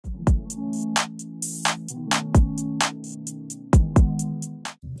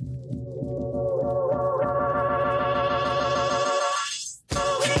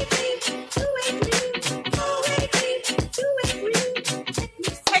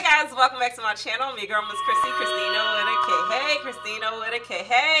guys, welcome back to my channel. Me girl, Miss Khrissy, Christina with a K. Hey, Christina with a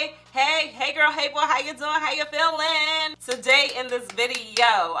K. Hey girl, hey boy, how you doing? How you feeling? Today in this video,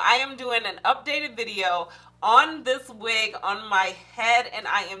 I am doing an updated video on this wig on my head, and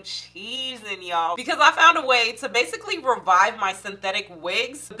I am cheesing y'all because I found a way to basically revive my synthetic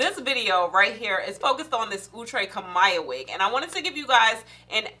wigs. This video right here is focused on this Outre Kamiyah wig, and I wanted to give you guys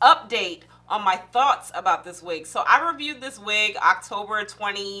an update on my thoughts about this wig. So I reviewed this wig October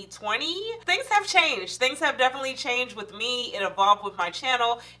 2020. Things have changed. Things have definitely changed with me. It evolved with my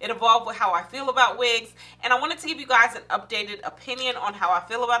channel. It evolved with how I feel about wigs. And I wanted to give you guys an updated opinion on how I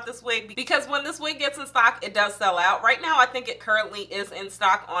feel about this wig, because when this wig gets in stock, it does sell out. Right now, I think it currently is in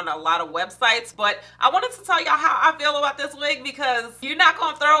stock on a lot of websites, but I wanted to tell y'all how I feel about this wig because you're not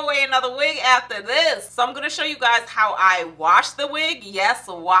gonna throw away another wig after this. So I'm gonna show you guys how I wash the wig. Yes,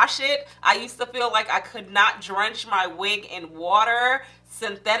 wash it. I used to feel like I could not drench my wig in water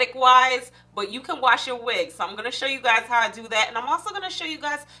synthetic wise, but you can wash your wig. So I'm going to show you guys how I do that, and I'm also going to show you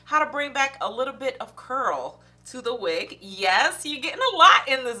guys how to bring back a little bit of curl to the wig. Yes, you're getting a lot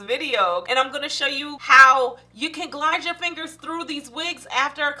in this video, and I'm going to show you how you can glide your fingers through these wigs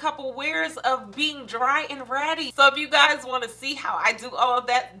after a couple wears of being dry and ready. So if you guys want to see how I do all of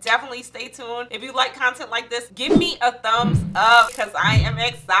that, definitely stay tuned. If you like content like this, give me a thumbs up because I am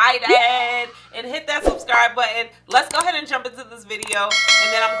excited, and hit that subscribe button. Let's go ahead and jump into this video,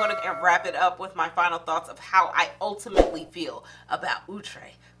 and then I'm going to wrap it up with my final thoughts of how I ultimately feel about Outre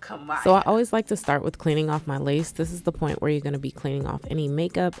Kamiyah. So I always like to start with cleaning off my lace. This is the point where you're going to be cleaning off any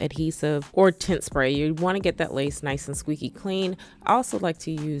makeup, adhesive, or tint spray. You want to get that lace nice and squeaky clean. I also like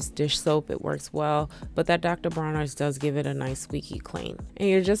to use dish soap. It works well, but that Dr. Bronner's does give it a nice squeaky clean. And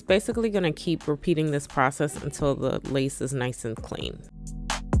you're just basically going to keep repeating this process until the lace is nice and clean.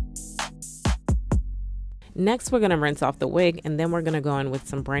 Next, we're going to rinse off the wig, and then we're going to go in with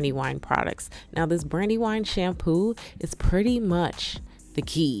some Brandywine products. Now, this Brandywine shampoo is pretty much the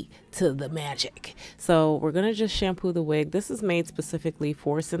key to the magic. So we're going to just shampoo the wig. This is made specifically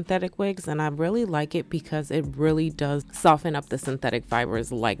for synthetic wigs, and I really like it because it really does soften up the synthetic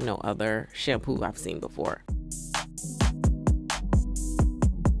fibers like no other shampoo I've seen before.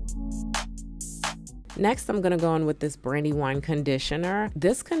 Next, I'm going to go in with this Brandywine conditioner.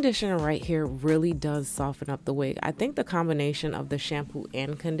 This conditioner right here really does soften up the wig. I think the combination of the shampoo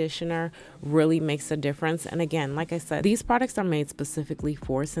and conditioner really makes a difference. And again, like I said, these products are made specifically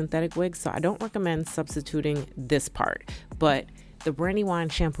for synthetic wigs, so I don't recommend substituting this part. But the Brandywine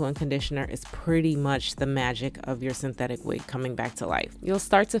shampoo and conditioner is pretty much the magic of your synthetic wig coming back to life. You'll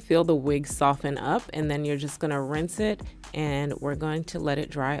start to feel the wig soften up, and then you're just going to rinse it, and we're going to let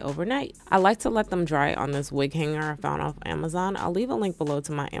it dry overnight. I like to let them dry on this wig hanger I found off Amazon. I'll leave a link below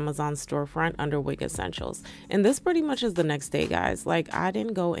to my Amazon storefront under Wig Essentials. And this pretty much is the next day, guys. Like, I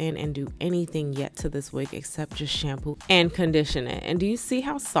didn't go in and do anything yet to this wig except just shampoo and condition it. And do you see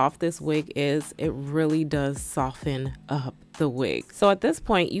how soft this wig is? It really does soften up the wig. So at this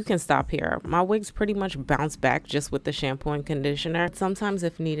point, you can stop here. My wigs pretty much bounce back just with the shampoo and conditioner. Sometimes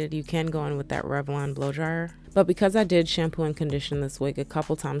if needed, you can go in with that Revlon blow dryer. But because I did shampoo and condition this wig a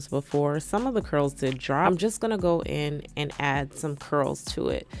couple times before, some of the curls did drop. I'm just going to go in and add some curls to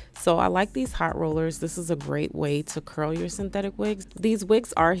it. So I like these hot rollers. This is a great way to curl your synthetic wigs. These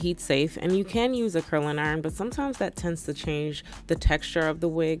wigs are heat safe, and you can use a curling iron, but sometimes that tends to change the texture of the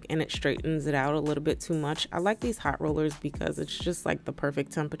wig and it straightens it out a little bit too much. I like these hot rollers because it's just like the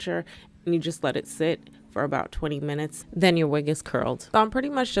perfect temperature, and you just let it sit for about 20 minutes, then your wig is curled. So I'm pretty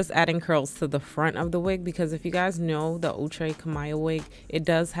much just adding curls to the front of the wig, because if you guys know the Outre Kamiyah wig, it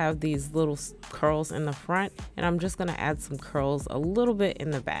does have these little curls in the front, and I'm just gonna add some curls a little bit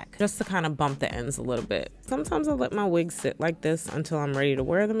in the back just to kind of bump the ends a little bit. Sometimes I let my wig sit like this until I'm ready to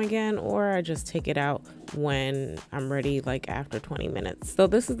wear them again, or I just take it out when I'm ready, like after 20 minutes. So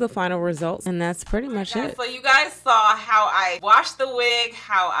this is the final result, and that's pretty much it. So you guys saw how I wash the wig,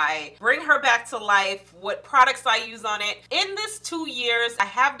 how I bring her back to life, what products I use on it. In this 2 years, I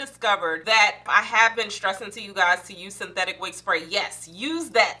have discovered that I have been stressing to you guys to use synthetic wig spray. Yes,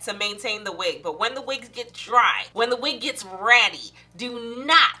 use that to maintain the wig, but when the wigs get dry, when the wig gets ratty, do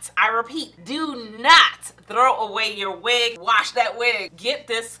not, I repeat, do not throw away your wig. Wash that wig. Get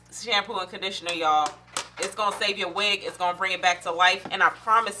this shampoo and conditioner, y'all. It's gonna save your wig. It's gonna bring it back to life, and I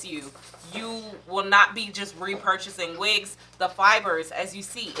promise you, you will not be just repurchasing wigs. The fibers, as you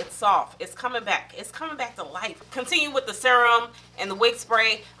see, it's soft. It's coming back. It's coming back to life. Continue with the serum and the wig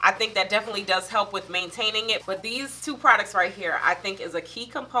spray. I think that definitely does help with maintaining it. But these two products right here, I think is a key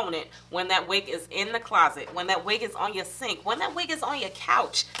component when that wig is in the closet, when that wig is on your sink, when that wig is on your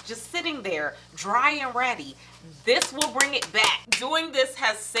couch, just sitting there, dry and ready. This will bring it back. Doing this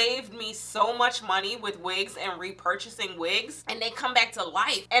has saved me so much money with wigs and repurchasing wigs, and they come back to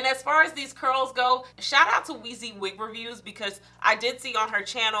life. And as far as these curls go, shout out to Wheezy Wig Reviews, because I did see on her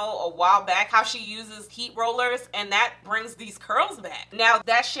channel a while back how she uses heat rollers, and that brings these curls back. Now,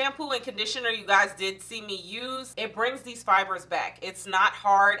 that shampoo and conditioner you guys did see me use, it brings these fibers back. It's not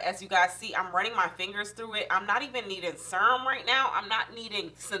hard. As you guys see, I'm running my fingers through it. I'm not even needing serum right now. I'm not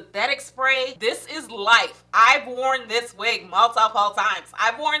needing synthetic spray. This is life. I've worn this wig multiple times.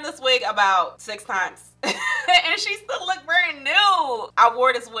 I've worn this wig about 6 times. And she still looked brand new. I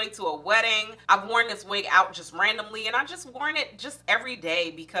wore this wig to a wedding. I've worn this wig out just randomly, and I just worn it just every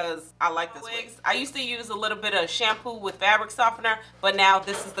day because I like this wig. I used to use a little bit of shampoo with fabric softener, but now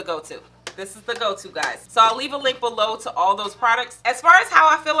this is the go-to. This is the go-to, guys. So I'll leave a link below to all those products. As far as how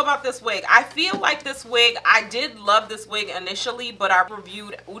I feel about this wig, I feel like this wig, I did love this wig initially, but I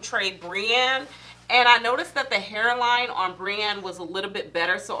reviewed Outre Brienne, and I noticed that the hairline on Brienne was a little bit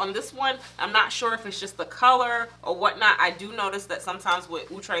better. So on this one, I'm not sure if it's just the color or whatnot. I do notice that sometimes with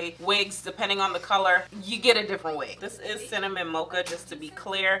Outre wigs, depending on the color, you get a different wig. This is Cinnamon Mocha, just to be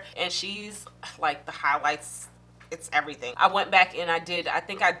clear. And she's like the highlights. It's everything. I went back and I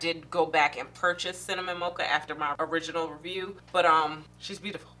think I did go back and purchase Cinnamon Mocha after my original review. But she's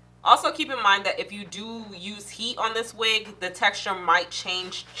beautiful. Also keep in mind that if you do use heat on this wig, the texture might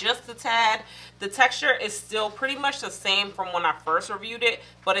change just a tad. The texture is still pretty much the same from when I first reviewed it,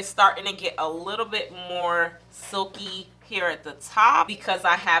 but it's starting to get a little bit more silky here at the top because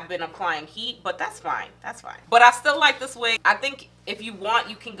I have been applying heat, but that's fine. That's fine. But I still like this wig. I think if you want,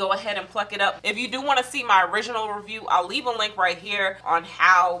 you can go ahead and pluck it up. If you do want to see my original review, I'll leave a link right here on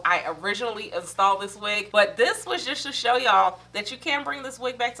how I originally installed this wig. But this was just to show y'all that you can bring this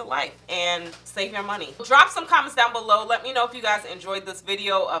wig back to life and save your money. Drop some comments down below. Let me know if you guys enjoyed this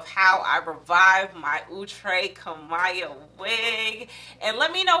video of how I revived my Outre Kamiyah wig. And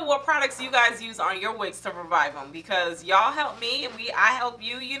let me know what products you guys use on your wigs to revive them, because y'all help me and I help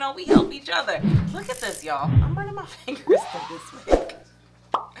you. You know, we help each other. Look at this, y'all. I'm running my fingers through this wig.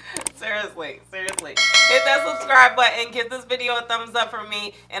 Seriously. Hit that subscribe button. Give this video a thumbs up for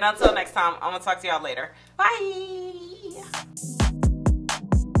me. And until next time, I'm going to talk to y'all later. Bye.